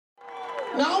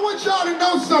Now I want y'all to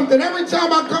know something. Every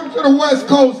time I come to the West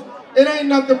Coast, it ain't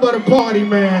nothing but a party,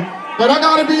 man. But I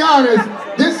gotta be honest,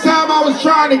 this time I was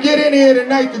trying to get in here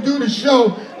tonight to do the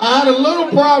show. I had a little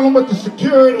problem with the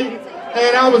security,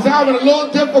 and I was having a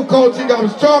little difficulty. I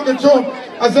was talking to him.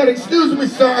 I said, excuse me,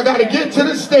 sir, I gotta get to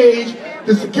the stage.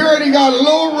 The security got a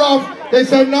little rough. They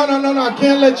said, no, I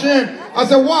can't let you in. I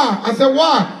said, why? I said,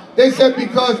 why? They said,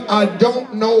 because I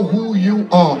don't know who you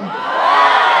are.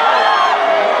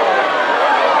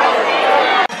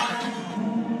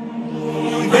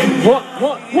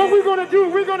 What we're gonna do,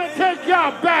 we're gonna take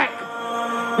y'all back,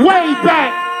 way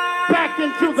back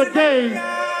into the days.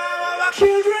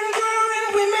 Children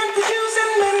growing, women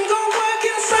producing, men go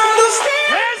working, some do stay.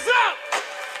 Hands up!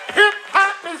 Hip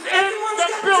hop is in the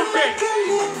building.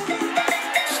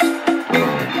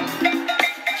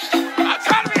 I'm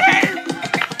trying to behave.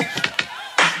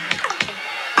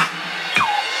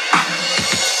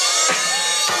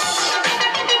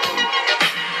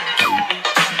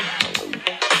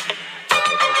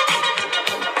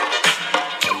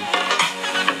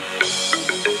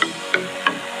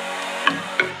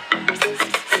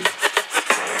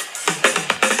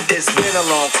 It's been a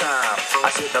long time. I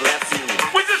should have left you.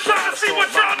 We're just trying to see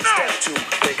what y'all know. Step two.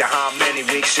 Think of how many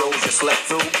week shows you slept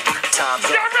through. Time's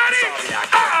up. Y'all ready?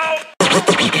 Uh-oh.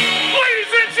 Ladies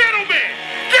and gentlemen,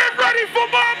 get ready for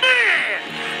my man,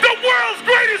 the world's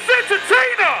greatest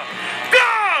entertainer,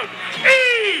 Doug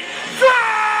E. Frost!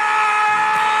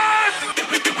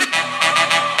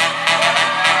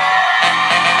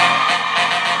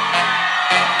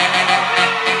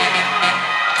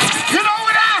 You know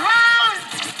what I heard?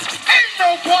 Ain't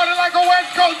no party like a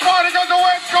West Coast party, cause the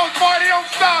West Coast party don't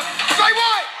stop. Say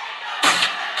what?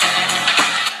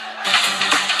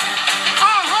 I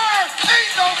heard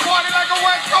ain't no party like a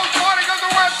West Coast party, cause the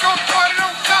West Coast party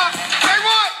don't stop. Say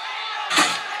what?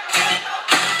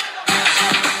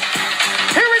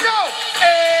 Here we go.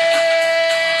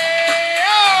 Hey, oh.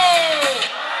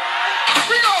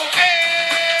 We go.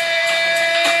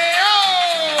 Hey, oh.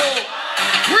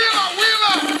 Wheel up, wheel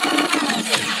up.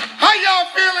 How y'all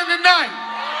feeling tonight?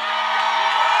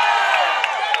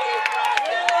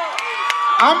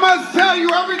 I must tell you,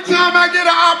 every time I get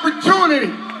an opportunity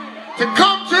to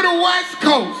come to the West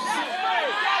Coast,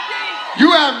 you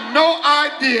have no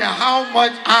idea how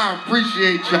much I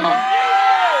appreciate y'all.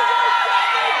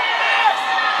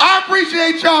 I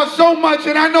appreciate y'all so much,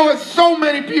 and I know it's so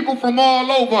many people from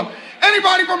all over.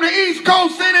 Anybody from the East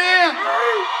Coast in here?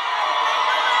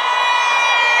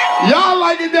 Y'all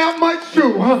like it that much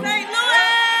too, huh? St.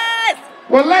 Louis!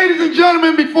 Well, ladies and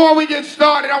gentlemen, before we get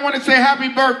started, I want to say happy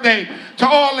birthday to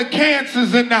all the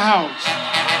cancers in the house.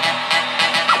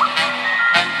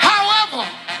 However,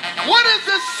 what is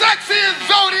the sexiest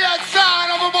zodiac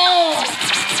sign of them all?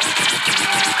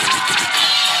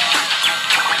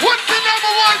 What's the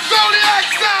number one zodiac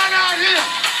sign out here?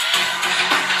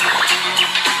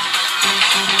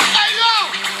 Hey, yo,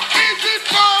 is it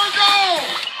Virgo,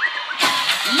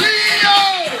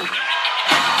 Leo,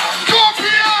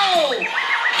 Scorpio,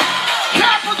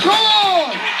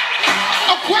 Capricorn,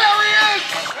 Aquarius,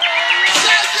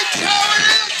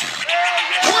 Sagittarius?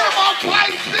 What about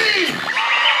Pisces?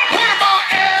 What about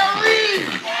Aries?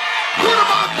 What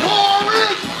about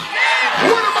Taurus?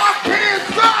 What about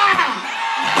Cancer?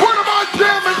 What about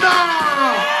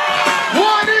Gemini?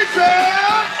 One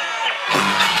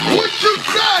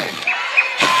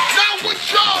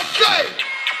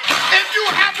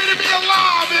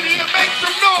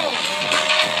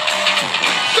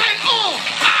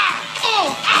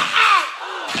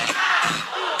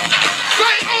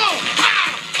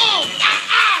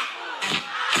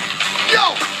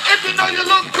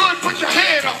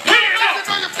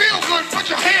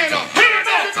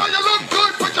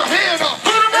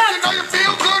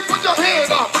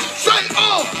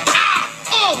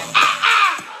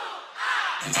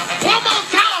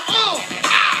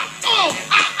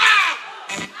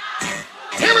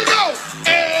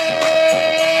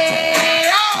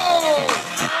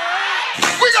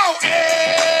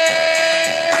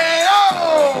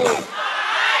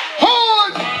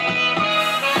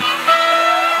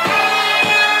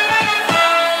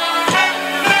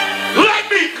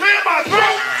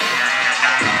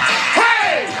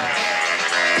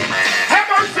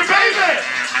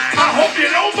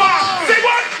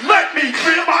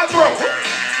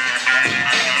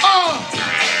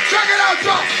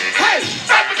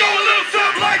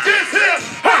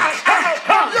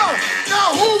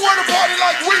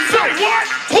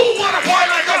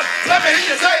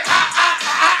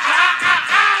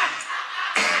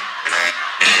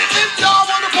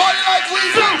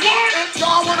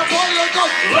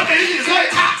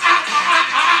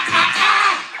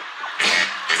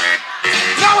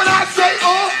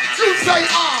say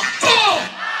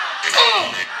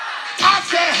I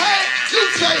say hey, you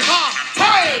say ha.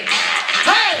 Hey,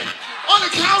 hey. On the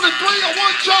count of three, I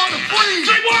want y'all to freeze.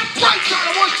 Say what? Right side,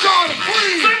 I want y'all to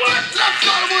freeze. Say what? Left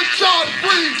side, I want y'all to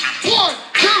freeze. 1,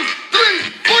 2, 3,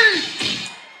 freeze.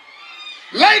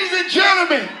 Ladies and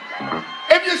gentlemen,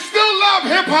 if you still love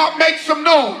hip hop, make some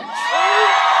noise.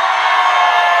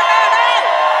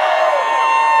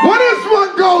 Well, this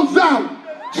one goes out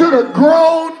to the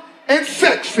grown and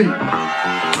sexy.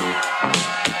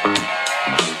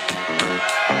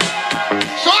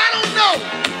 So I don't know.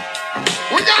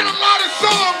 We got a lot of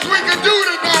songs we can do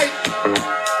tonight.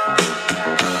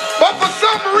 But for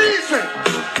some reason,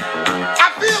 I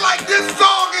feel like this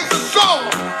song is a song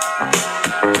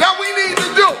that we need to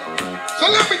do. So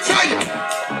let me tell you,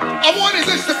 I wanted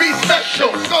this to be special,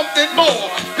 something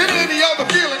more than any other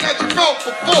feeling that you felt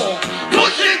before.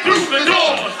 Pushing through the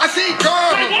doors, I see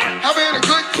girls having a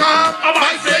good time. I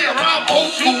might say around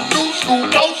old school, new school,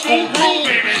 old school groove.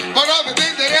 But other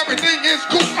than that, everything is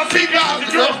cool. I see guys and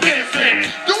girls dancing,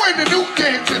 doing the new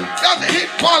dancing. That's a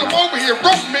hit while I'm over here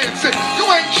romancing. You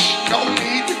ain't no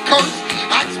need to curse.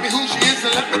 Ask me who she is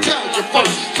and let me tell you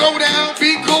first. Slow down,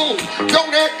 be cool,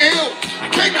 don't act ill.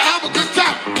 Came to have a good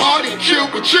time, party and chill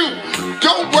with you.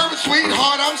 Don't worry,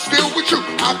 sweetheart, I'm still with you.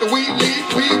 After we leave,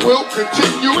 we will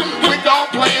continue with our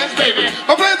plans, baby.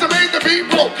 My plans are made to be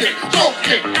broken,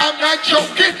 joking. I'm not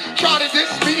joking. Try to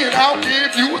diss me and I'll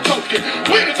give you a token.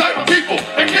 We're the type of people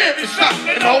that can't be stopped,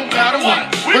 and no matter what,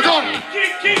 we're gonna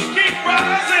keep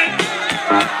rising.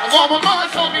 I want my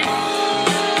mind on me.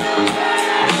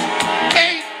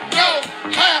 Ain't no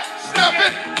half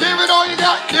stepping. Give it all you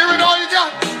got, give it all you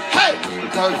got. Hey,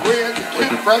 because we're the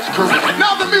Kid Fresh crew.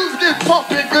 Now the music is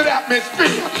pumping, good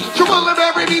atmosphere. To will of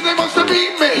every need, they must have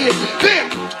been made.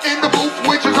 Then, in the booth,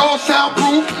 which is all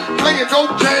soundproof, playing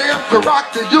dope jams to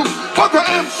rock the youth. But the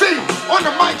MC on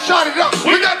the mic shot it up.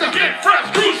 We got the Kid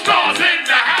Fresh crew stars in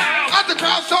the house. As the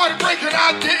crowd started breaking,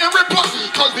 I didn't reply.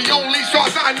 Cause the only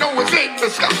stars I know is in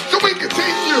the sky. So we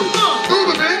continue through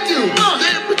the menu.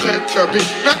 Didn't pretend to be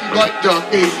nothing but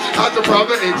dummies. As the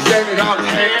brother extended out his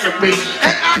hand to me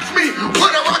and asked me,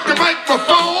 would I rock the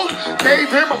microphone? Gave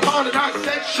him a pound and I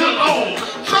said, shalom.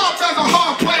 Sharp as a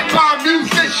harp played by a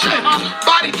musician.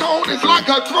 Body tone is like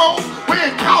a throne.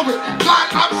 Wearing Calvin, fly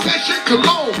obsession,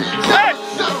 cologne.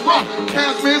 Sarah,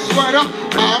 Casmine sweater.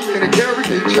 I'm in a Gary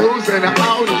Jones and an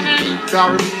Audi.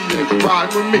 Sorry, is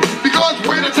riding with me. Because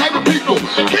we're the type of people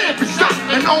can't be stopped.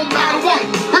 And no matter what,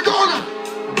 we're gonna.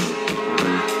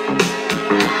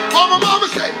 All my mama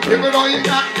say, give it all you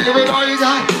got, give it all you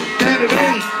got. And it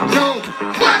ain't no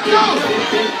what no.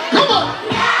 Come on.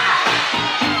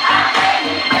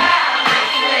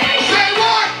 Say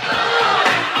what?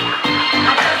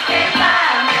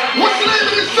 What's the name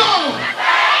of this song?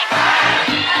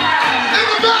 In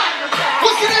the back.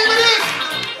 What's the name of this?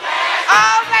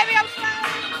 Oh, baby, I'm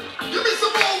sorry. Give me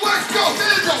some more West Coast.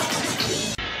 There you go.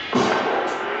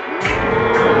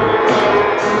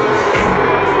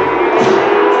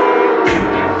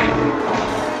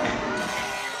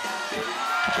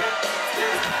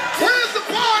 Where's the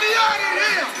party at in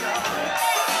here?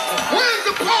 Where's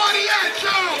the party at,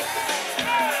 y'all?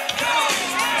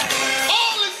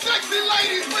 All the sexy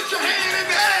ladies, put your hand in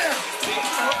the air.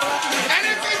 And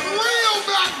if it's real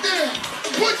back there,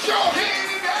 put your hand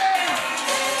in the air.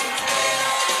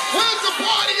 Where's the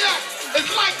party at?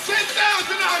 It's like 10,000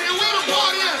 out here. Where the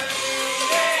party at?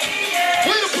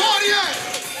 Where the party at?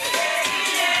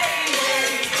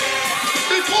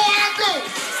 Before I go,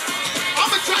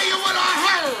 I'ma tell you what I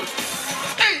heard.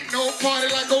 Ain't no party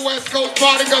like a West Coast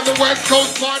party, cause the West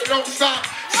Coast party don't stop.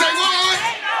 Say what?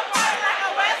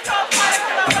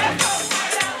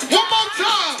 One more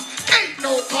time. Ain't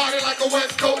no party like a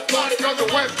West Coast party, cause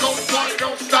the West Coast party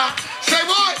don't stop. Say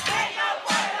what?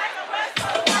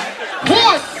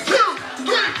 1, 2,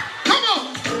 3, come on.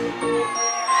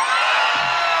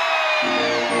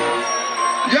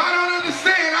 Y'all don't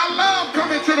understand. I love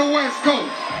coming to the West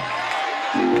Coast.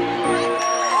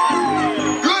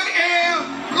 Good air,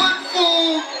 good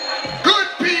food, good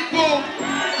people,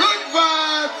 good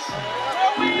vibes.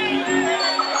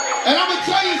 And I'm gonna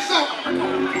tell you something.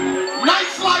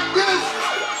 Nights like this,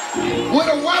 when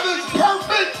the weather's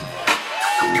perfect,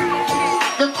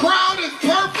 the crowd is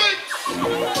perfect,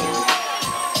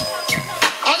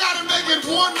 I gotta make it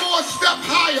one more step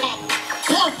higher.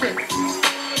 Perfect.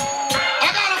 I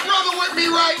got a brother with me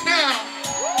right now.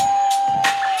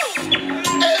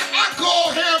 And I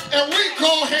call him, and we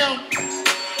call him,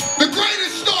 the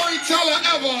greatest storyteller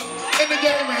ever in the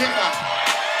game of hip hop.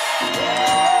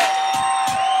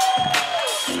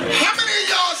 How many of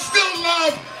y'all still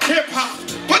love hip hop?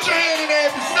 Put your hand in there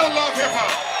if you still love hip hop.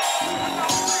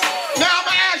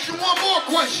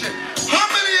 question. How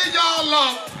many of y'all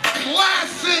love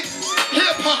classic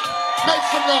hip-hop? Make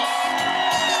some noise.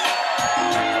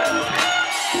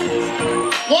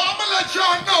 Well, I'm gonna let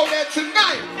y'all know that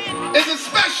tonight is a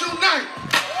special night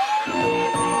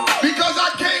because I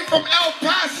came from El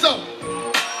Paso.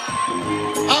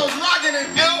 I was rocking in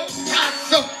El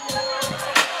Paso.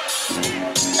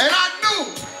 And I knew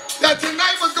that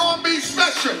tonight was gonna be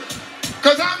special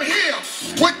because I'm here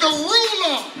with the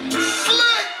ruler,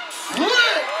 Slick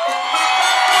Rick.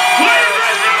 Ladies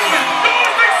and gentlemen, the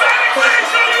most exciting stage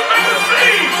show you've ever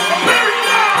seen. Very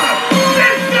live.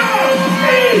 It's the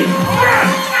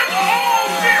E-Press and the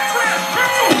whole E-Press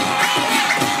crew.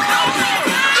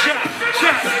 Check.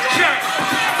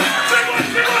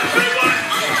 Say what?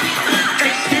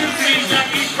 Excuse me, Young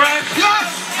E-Press. Yes.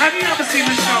 Have you ever seen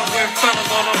a show where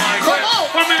fellas on the mic? Come on.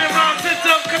 1 minute round, sit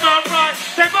up, come on, right.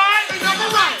 Say bye. It's never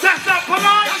right. That's not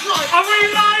polite. That's right. Are we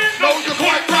lying? No, you're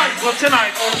quite right. Well,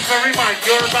 tonight on this very mic,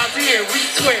 you're about to hear, we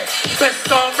swear, best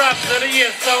song raps of the year.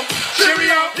 So,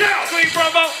 cheerio, sweet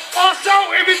brother. Also,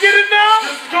 if you get it now,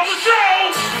 let's go to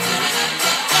show.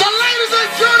 So ladies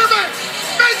and gentlemen,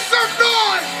 make some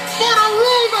noise for the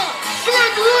ruler,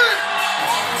 Slick Rick.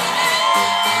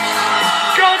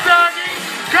 Go doggy,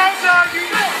 go doggy,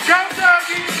 go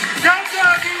doggy, go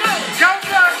doggy, go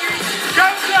doggy, go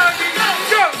doggy, go.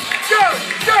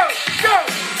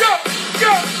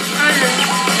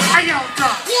 Hey, yo,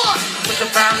 dog. What? With the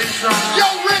valleys on. Yo,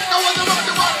 Rick, I wasn't about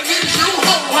to want to need you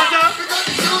home. What up? Because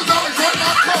the shoes always run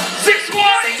my coat.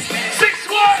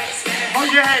 6'1", on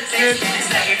your head, kid. Come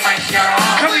here,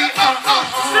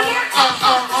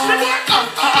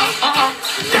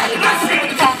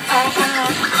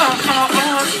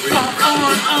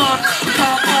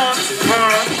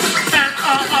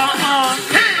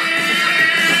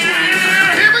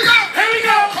 Here we go. Here we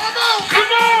go.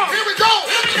 Come on. Here we go.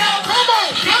 Come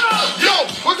on. Yo,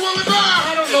 what's wrong with that? I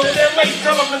don't know, they're late,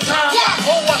 tell them the time. What?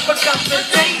 Oh, I forgot the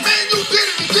date. Man, you did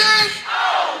it again.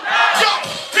 Yo,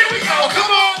 Here we go.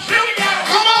 Come on. Here we go.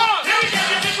 Come on. Here we go.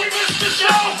 You think we missed the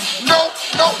show? No.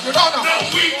 No, we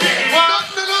didn't. No,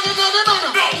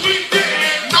 No, we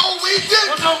didn't. No, we didn't.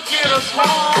 Well, don't get us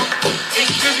wrong.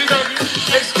 Excuse me, doggy.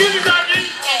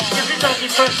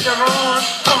 Pressure on.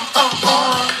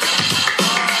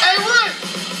 Hey, Rick,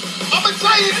 I'm gonna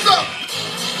tell you something.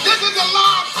 This is a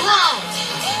live crowd.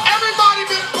 Everybody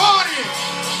been partying,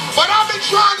 but I've been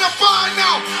trying to find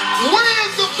out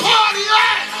where's the party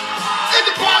at? Is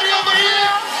the party over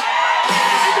here?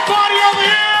 Is the party over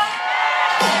here?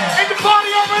 Is the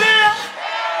party over there?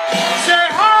 Say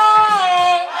ho!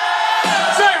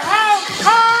 Say ho!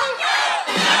 Ho!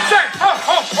 Say ho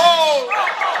ho ho!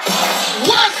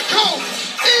 West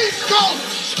Coast, East Coast,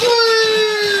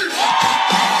 scream!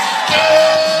 Hey,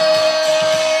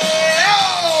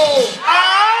 oh!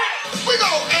 Alright! We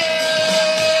go, hey,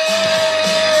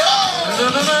 oh!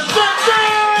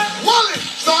 Wallet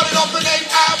started off in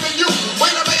 8th Avenue. When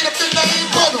I made up the name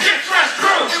for them. Get fresh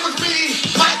crew! It was me,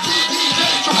 Mikey, DJ,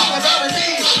 Jamal, and Barry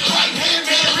B. Right hand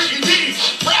man, Ricky D.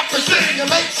 Representing to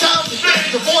make sound and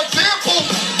things. For example,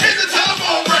 in the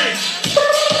telephone ring.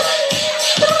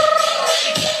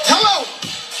 Hello,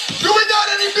 do we got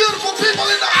any beautiful people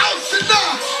in the house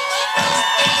tonight?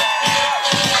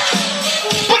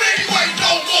 But anyway,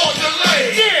 no more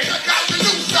delay. Yeah. Check out the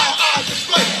new style I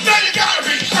display. Now you gotta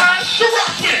be trash to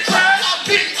rock with. I'm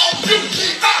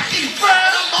D-O-U-G-I-E.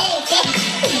 And I'm home for the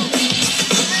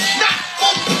not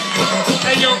for the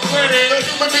Hey yo, quit it! the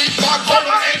human being, my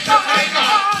brother, entertainer.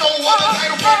 No other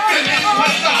title but the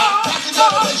entertainer. That's a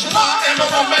generation I am a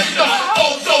remainder.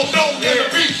 Also known as a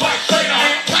beat like trainer.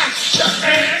 Cash, check,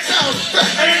 sound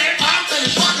effect. I'm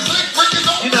finished rocking Slick Rick is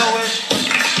on. You know it.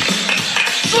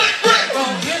 Slick Rick.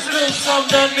 Well, here's a little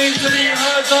something that needs to be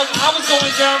heard of. I was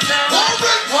going downtown.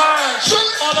 Warren. Word.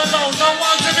 Chillin'. All alone, no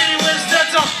one to be with.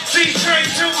 That's a C-Train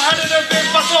 200 a bit.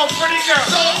 I saw a pretty girl.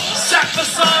 So? Sat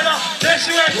beside her. There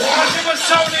she went. But she was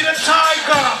Tony the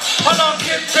Tiger. Hello,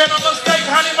 kid, been a mistake.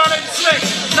 Honey, my name's Slick.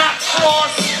 Not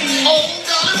Cross. Oh,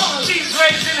 golly, what? She's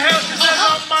raised in hell. She says,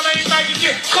 oh, my name Maggie.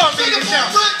 Yeah, call me Sing the it,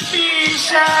 shout. Rick. Me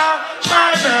shout.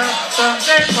 My man.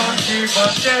 Someday, monkey,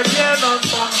 but champion on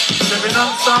song. Living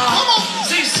on song. Come on.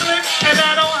 She's slick and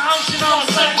I don't house, you know what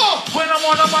I'm saying? Oh. When I'm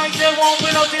on the mic, they won't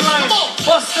be no delay. Come on.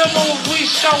 Bust the move, we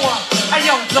show up. Hey,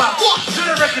 yo, Doc. What? Do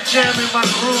the record jam in my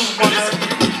groove, brother.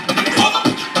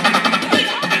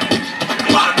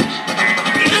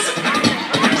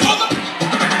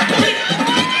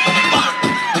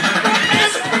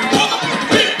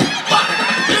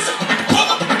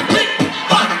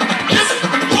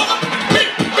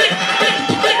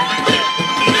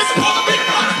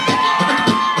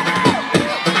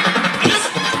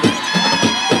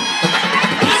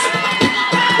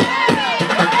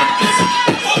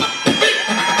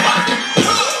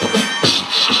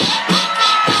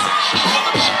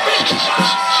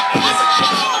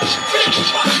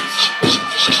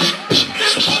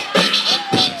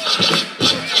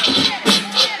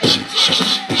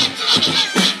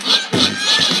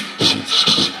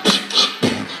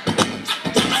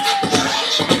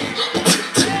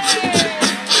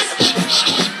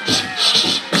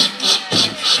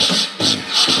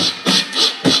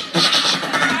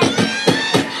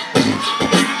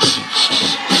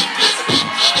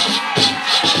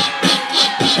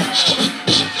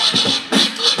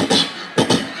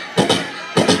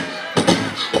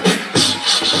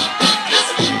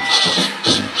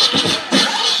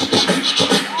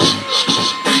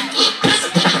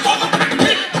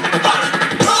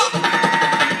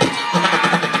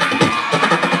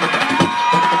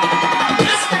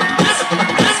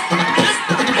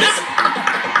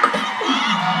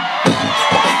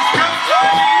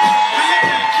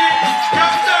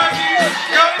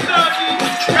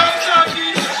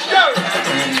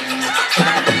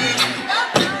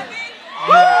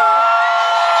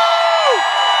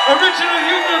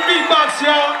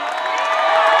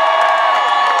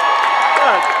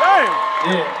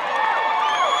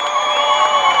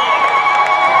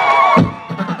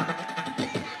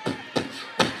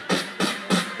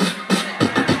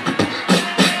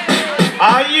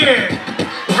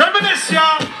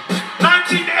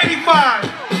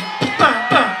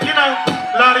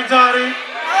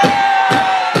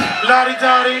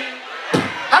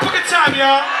 time,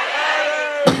 y'all.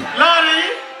 Lottie.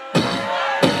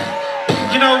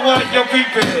 You know what, yo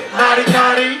people,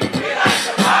 naughty.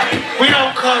 We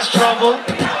don't cause trouble.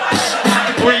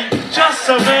 We just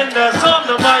surrender on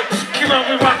the mic. Keep on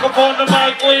we rock up on the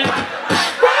mic. We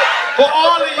for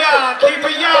all of y'all, keep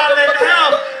y'all in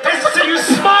hell. It's till you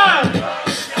smile.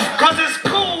 Cause it's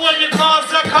cool when you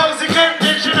cause a cozy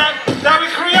condition that we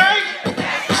create.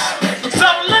 So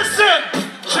listen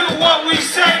to what we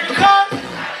say because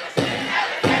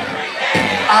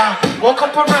I woke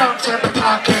up around 10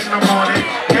 o'clock in the morning,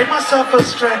 gave myself a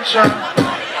stretcher.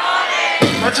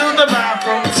 Went to the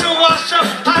bathroom to wash up.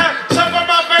 I had some of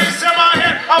my face in my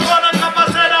head. I want a cup, I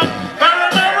said I'm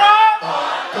mirror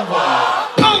on the wall.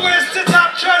 Who is the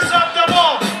top choice of the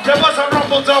wall? There was a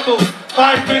rumble double.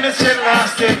 5 minutes it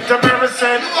lasted. The mirror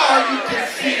said, "You are you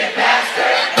conceited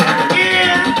bastard."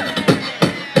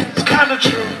 Yeah, it's kinda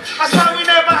true. That's why we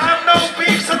never have no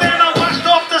beef. So then I washed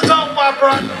off the soap I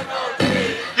brought.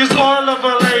 Use oil of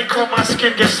a lake when my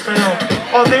skin gets spilled.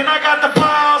 Oh, then I got the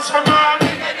files from my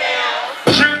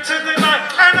shoot to the night.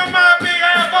 And on my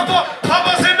behalf, I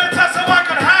was in the test so I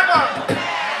could have her.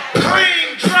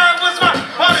 Clean, dry was my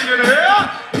body in here.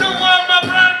 The one my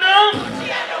brand new.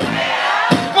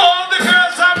 For all the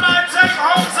girls I might take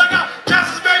home, so I got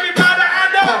Justice Baby by the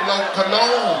hand up.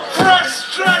 Cologne. Fresh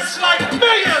dress like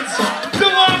millions. The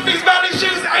one these belly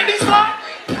shoes ain't these fly.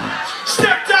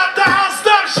 Stepped out the house,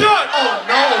 stopped short. Oh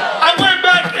no. I went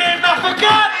back in, I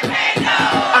forgot.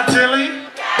 Until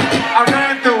I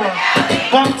ran through her.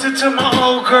 Bumped into my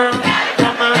old girl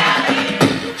from the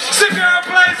sick girl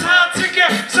plays hard to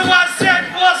get. So I said,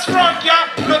 "What's wrong, y'all?"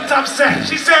 Looked upset.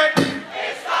 She said,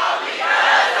 "It's all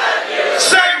because of you."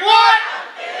 Say what?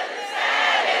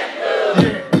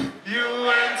 Yeah. You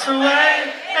went away,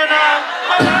 and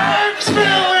my life's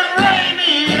filled with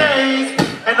rainy days,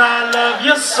 and I love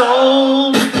your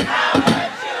soul.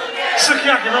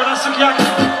 Sukiyaki, know that sukiyaki?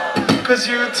 Cause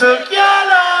you took your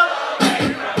love.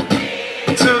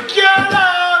 Took your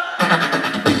love.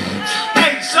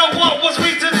 Hey, so what was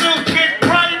we to do? Kid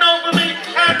crying over me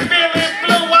and feeling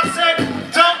blue. I said,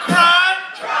 "Don't cry.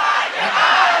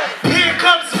 Here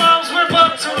comes moms with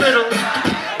up too little.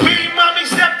 Me, mommy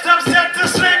stepped up, set to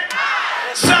slip.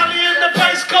 Sally in the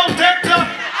face, go decked up.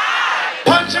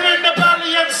 Punch her in the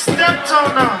belly and stepped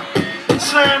on her.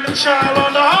 Slammed the child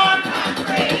on the heart.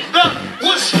 The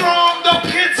was strong, though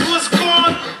kids was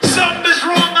gone. Something's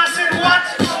wrong. I said, "What?"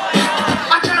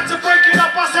 I tried to break it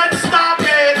up, I said, "Stop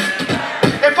it.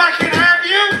 If I can have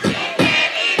you."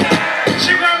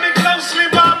 She grabbed me closely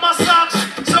by my socks,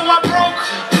 so I broke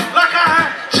like I had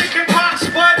chicken pox.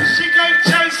 But she gave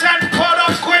chase and caught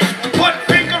up quick. Put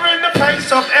finger in the face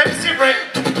of MC Rick.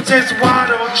 Says, "Why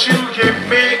don't you give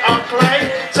me a play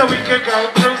so we could go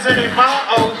cruising in my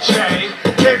OJ?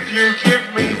 If you give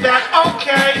me that,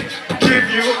 okay. Give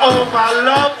you all my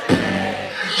love.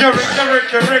 You're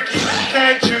Ricky,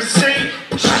 can't you see?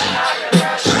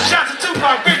 Shout to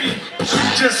Tupac, Biggie.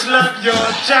 Just love your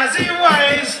jazzy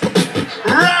ways.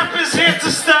 Rap is here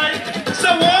to stay. So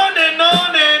on and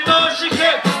on she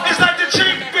kept. It's like the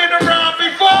chick been around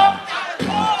before.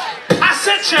 I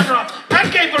said, "Chevron," I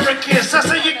gave her a kiss. I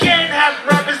said, "You can't have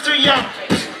rap, it's too young."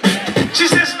 She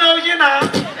says, "No, you're not."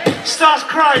 Starts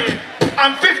crying.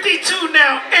 I'm 52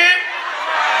 now, and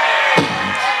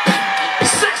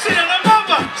sexy than a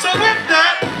mother. So with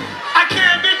that, I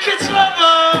can't be kids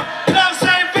lover. Love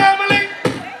same family.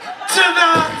 To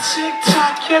the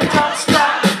tick-tock, you don't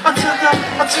stop. Until the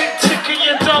tick-tick and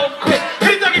you don't quit.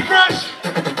 Hey, Dougie Fresh.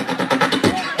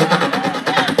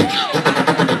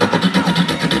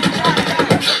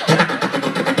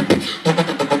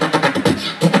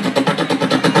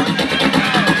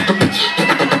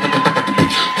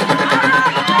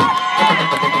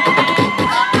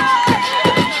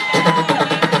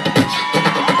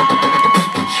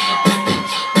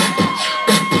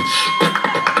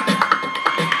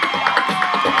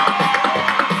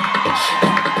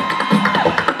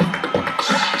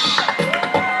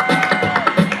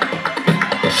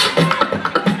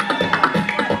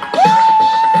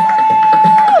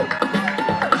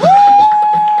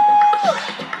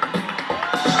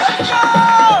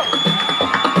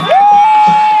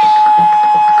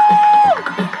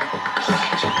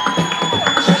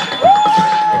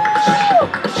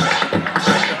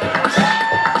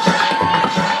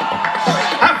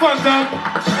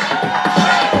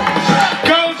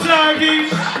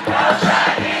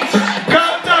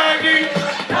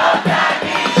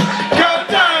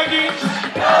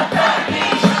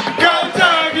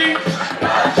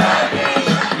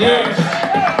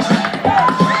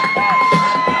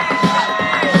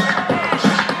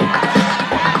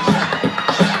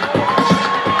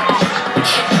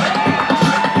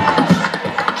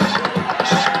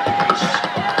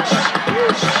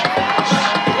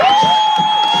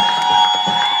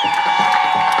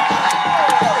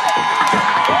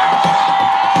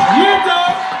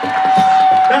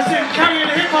 representing carrying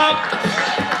hip-hop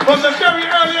from the very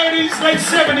early 80s, late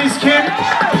 70s, kid.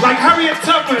 Like Harriet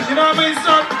Tubman, you know what I mean,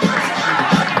 son?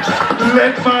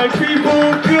 Let my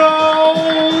people go.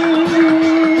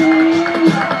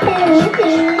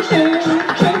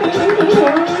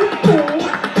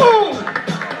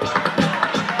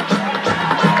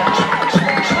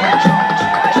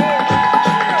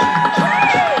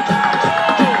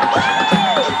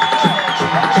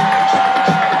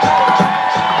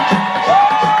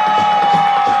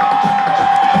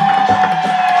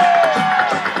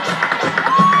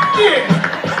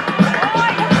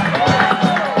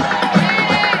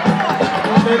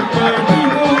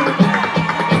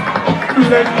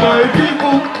 Let my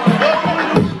people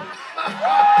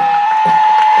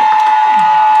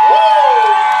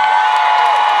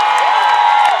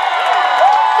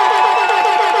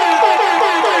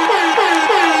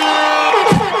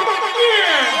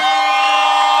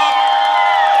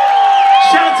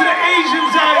shout out to the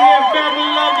Asians out here, man. We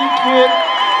love you, kid.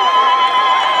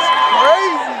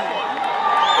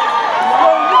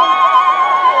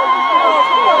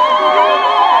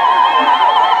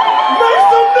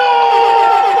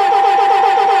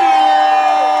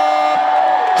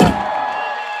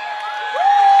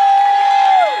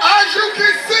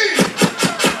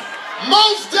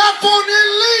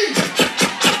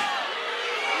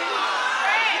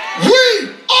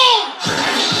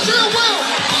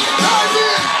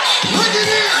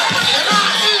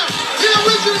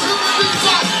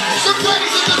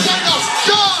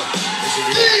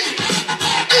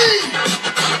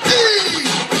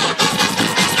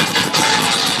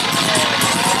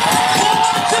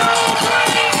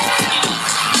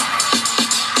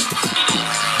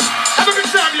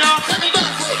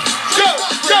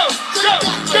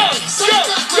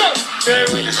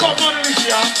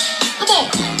 Come on.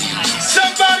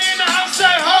 Somebody in the house say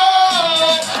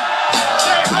ho.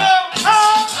 Say ho,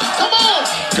 ho. Come on.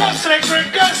 Go slick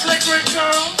Rick, go slick Rick, go.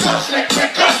 Go slick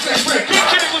Rick, go slick Rick. Big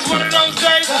Kid was one of those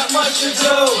days. Not much to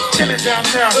do. Chilling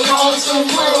downtown. With my awesome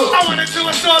crew. I wanna do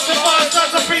a sauce of fun,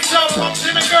 sauce of pizza, pumps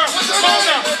in a girl.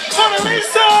 Mona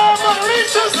Lisa, Mona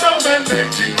Lisa, so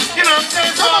bendy. You know what I'm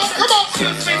saying? Come on, come on.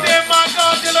 Excuse me there, my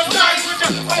God, you look nice with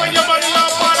you. I want your money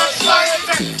out, why not slice?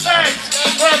 Thanks.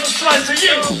 Wherever slice of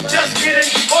you, just kidding,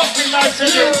 awfully nice of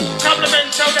you.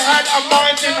 Compliment show the had a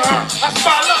mind in her. I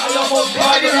spotlight, I almost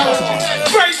blinded her.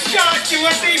 Great Scott, you a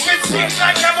thief, it seems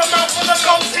like I'm a mouth full of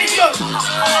gold teeth.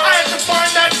 I had to find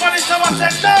that money, so I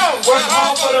said no. Work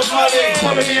hard for the money.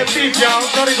 Calling me a thief, y'all,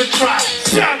 don't even try.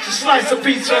 Shout to slice a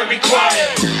pizza and be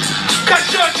quiet. Cut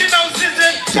short your noses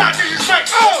and got disrespect,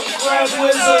 oh! Grab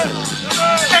wizard.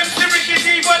 MC Ricky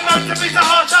D, but not to be so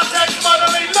harsh, I said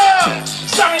motherly love.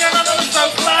 Sorry, I'm not so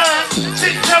glad.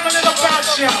 Sit telling it about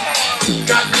you.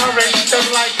 Got courage, don't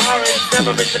like courage.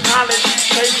 Never been to college,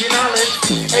 crazy knowledge.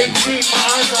 18, my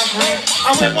eyes are green.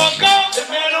 I went one go, the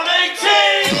man on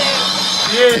 18.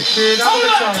 Yeah, kid, I'm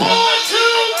the time. 1, 2,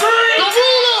 3. The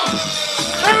ruler.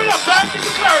 Clear it up, back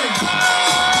into clarity.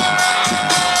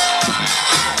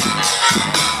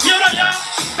 You know, y'all.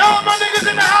 No, my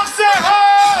niggas in the house say ho.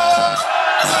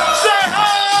 Say ho.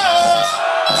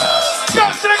 Go,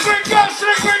 slick Rick, go,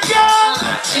 slick Rick, go.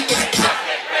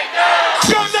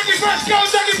 Go, Ducky Fresh, go,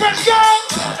 Ducky Fresh, go.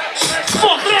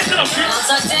 Come on, clear it up, kid.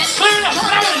 Clear it up,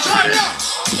 clear it up.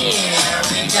 Here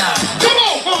we go. Come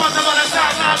on. Once upon a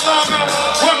time not long ago,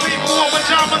 when people wore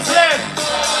pajamas led,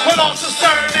 but also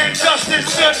certain injustice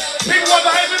stood. People were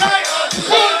behaving like,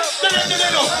 who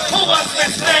was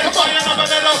misled? Come on, you know,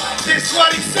 little. This is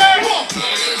what he said.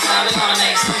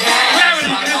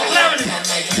 Clarity, clarity.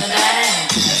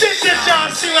 Did y'all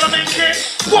see what I mean, kid?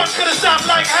 What could have stopped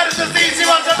like had it as easy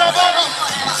as another?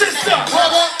 Sister,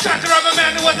 tried to rob a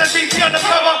man who was a DT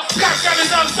undercover. Got his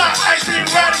own stop, acting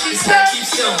radically sad. Keep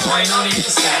still, boy, no need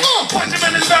to stay. Punch him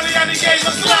in his belly and he gave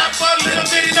a slap. But little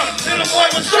did he know, little boy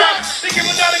was strapped. Thinking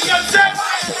without a gun set.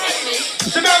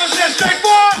 The man was just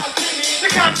straightforward. The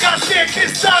cop got scared,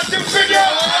 kissed out, didn't figure.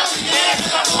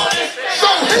 So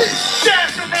he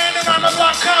danced around around the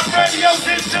block, cop radios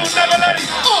into never let him.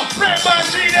 Ran by a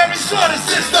street, every sort of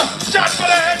sister. Shot for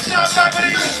the head, shot back for the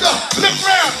sister. Look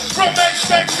round, from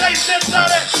expectations on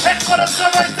it. Head for the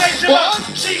subway station.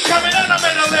 She coming and I'm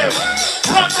in a live.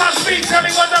 Run top speed, tell me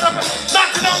what that up.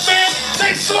 Not to no man,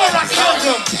 they swore I killed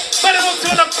him. But it was to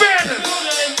an abandon.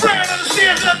 Ran on the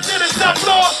stairs up to the top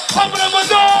floor. Open up a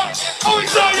door. Oh, he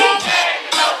saw y'all.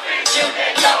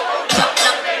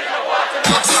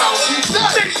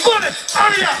 Six bullets,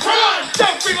 hurry up, run!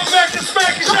 Don't bring him back to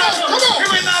smack his shot. He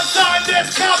went outside,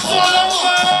 there's cops all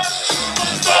over.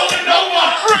 Stolen over.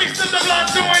 Raced in the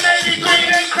block doing 80 green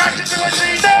and crashed into a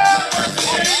tree.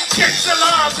 Gets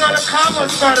alarm, got a cop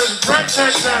was better. Brain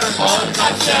tech better.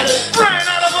 Brain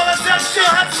out of all the dead, still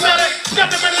had static. Got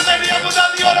the minute lady up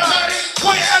without the other.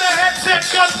 Point at her headset,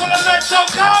 gun full of lead, so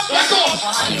come. Let's go.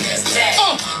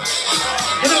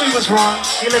 You knew he was wrong.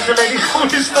 He let the lady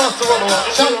hold his nose to roll off.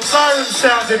 Some siren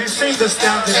sounded. He seemed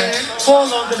astounded. Fall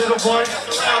on the little boy.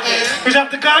 He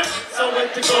dropped the gun. So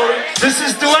went to glory. This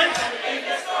is Dwayne.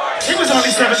 He was only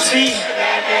 17.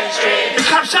 The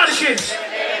cop shot a kid.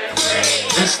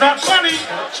 It's not funny.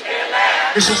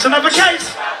 It's just another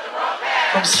case.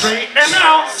 From straight and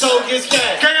out. So gets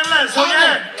cash. Gay and less. Oh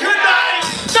yeah. Good night.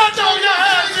 Don't throw your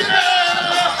hands in the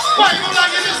air. Why you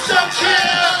like it? Just don't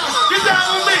care. Get down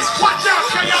with me. Watch out,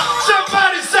 can y'all?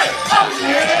 Somebody say, oh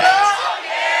yeah.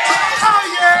 Oh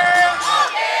yeah.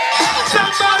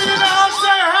 Somebody in the house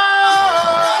say, ho.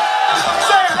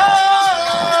 Say ho.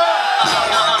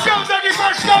 Go, Dougie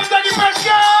Fresh, go, Dougie Fresh,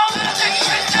 go.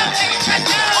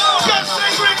 Go,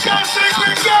 Secret, go,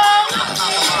 Secret, go.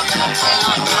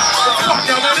 Fuck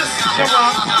y'all know this. Come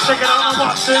on, check it out and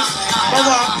watch this. Come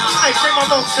on. Hey, take my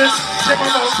vote, sis. Take my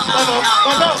vote, my vote,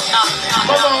 my vote.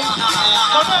 My vote,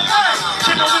 my vote, hey.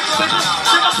 Check my wiggle, wiggle.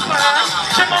 Check my swag.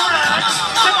 Check my rags.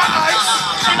 Check my ice.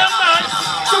 Ain't that nice?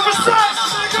 Super size,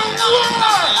 nigga,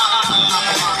 what?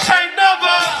 Ain't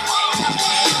never.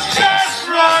 That's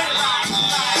right.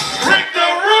 Rick the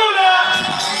ruler.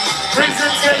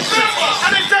 Presentation. I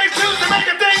think day two to make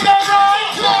a thing go wrong.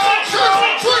 Go,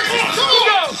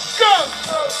 go, go.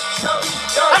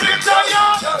 Have a good time,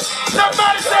 y'all.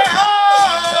 Somebody say ho.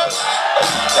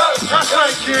 That's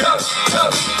right, kid.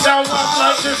 Now walk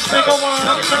like this, nigga one.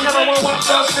 Nigga one, walk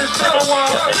like this, nigga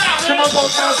one. Shimmer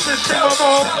walk like this, shimmer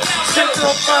walk. Skip to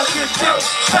a fucking tip.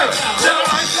 Hey, shimmer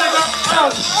ice, nigga. Oh,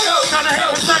 kinda hate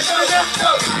for sex, nigga.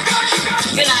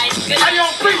 Good night. Good Hey, yo,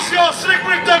 peace, y'all. Slick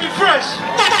Rick, Dougie Fresh.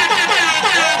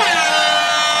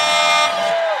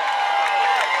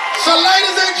 So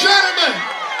ladies and gentlemen,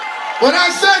 when I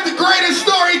said the greatest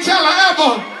storyteller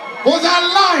ever was our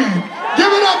lion,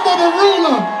 give it up for the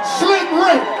ruler, Slick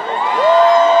Rick.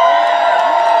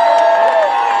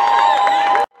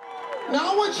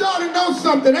 Now I want y'all to know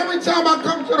something. Every time I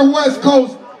come to the West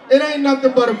Coast, it ain't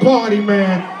nothing but a party,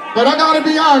 man. But I gotta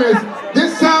be honest,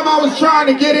 this time I was trying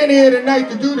to get in here tonight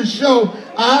to do the show.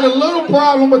 I had a little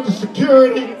problem with the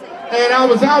security, and I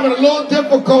was having a little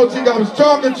difficulty. I was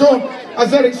talking to him. I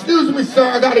said, excuse me, sir,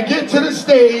 I gotta get to the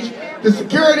stage. The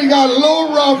security got a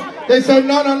little rough. They said,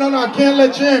 no, I can't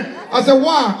let you in. I said,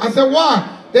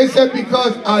 why? They said,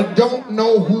 because I don't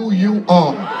know who you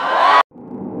are.